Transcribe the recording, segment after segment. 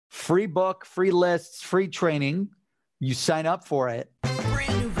free book, free lists, free training. You sign up for it.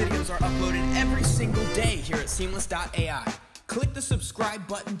 Brand new videos are uploaded every single day here at Seamless.AI. Click the subscribe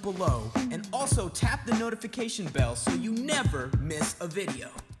button below and also tap the notification bell so you never miss a video.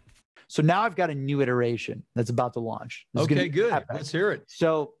 So now I've got a new iteration that's about to launch. Okay, good. Let's hear it.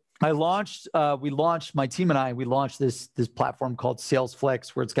 So my team and I launched this platform called SalesFlix,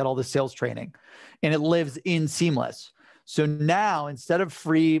 where it's got all the sales training and it lives in Seamless. So now instead of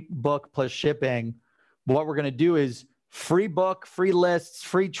free book plus shipping, what we're going to do is free book, free lists,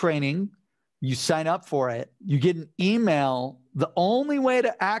 free training. You sign up for it. You get an email. The only way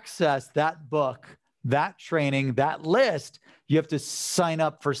to access that book, that training, that list, you have to sign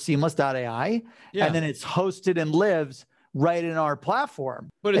up for Seamless.ai. Yeah. And then it's hosted and lives right in our platform.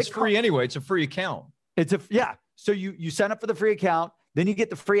 But it's free anyway. It's a free account. So you sign up for the free account, then you get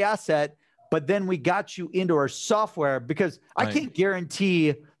the free asset, but then we got you into our software because I can't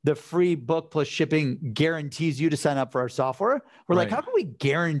guarantee the free book plus shipping guarantees you to sign up for our software. We're like, how can we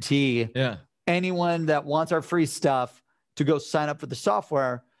guarantee anyone that wants our free stuff to go sign up for the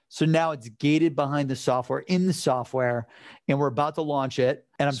software? So now it's gated behind the software, in the software, and we're about to launch it.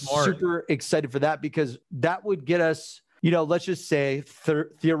 And I'm super excited for that because that would get us, let's just say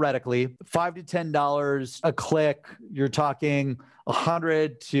theoretically, $5 to $10 a click. You're talking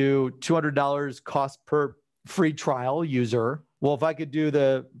 $100 to $200 cost per free trial user. Well, if I could do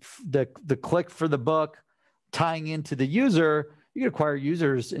the click for the book tying into the user, you could acquire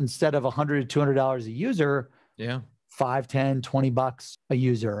users instead of $100 to $200 a user. Yeah. $5, $10, $20 a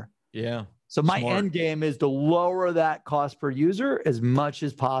user. Yeah. So my end game is to lower that cost per user as much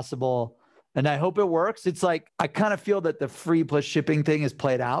as possible. And I hope it works. It's like, I kind of feel that the free plus shipping thing has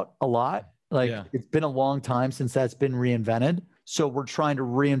played out a lot. It's been a long time since that's been reinvented. So we're trying to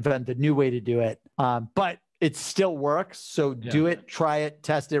reinvent the new way to do it. But it still works. So do it, try it,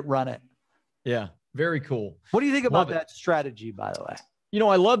 test it, run it. Yeah. Very cool. What do you think about that strategy, by the way?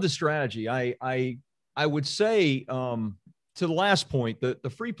 I love the strategy. I would say, to the last point, the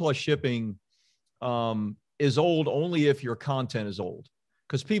free plus shipping is old only if your content is old,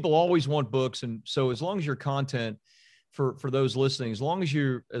 because people always want books. And so as long as your content, for those listening, as long as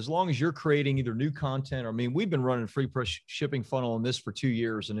you're creating either new content, or, we've been running free plus shipping funnel on this for 2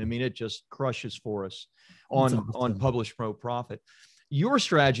 years. And it just crushes for us on Publish, Promote, Profit. Your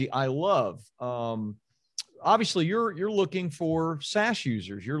strategy, I love. Obviously you're looking for SaaS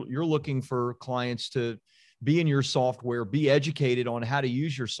users. You're looking for clients to be in your software, be educated on how to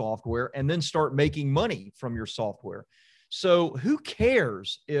use your software, and then start making money from your software. So who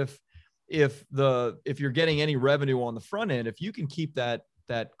cares if you're getting any revenue on the front end? If you can keep that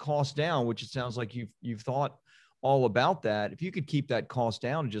cost down, which it sounds like you've thought all about that. If you could keep that cost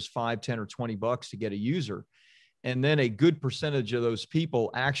down to just $5, $10, or $20 to get a user, and then a good percentage of those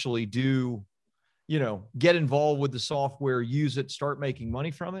people actually do, get involved with the software, use it, start making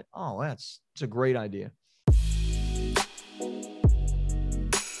money from it. Oh, it's a great idea.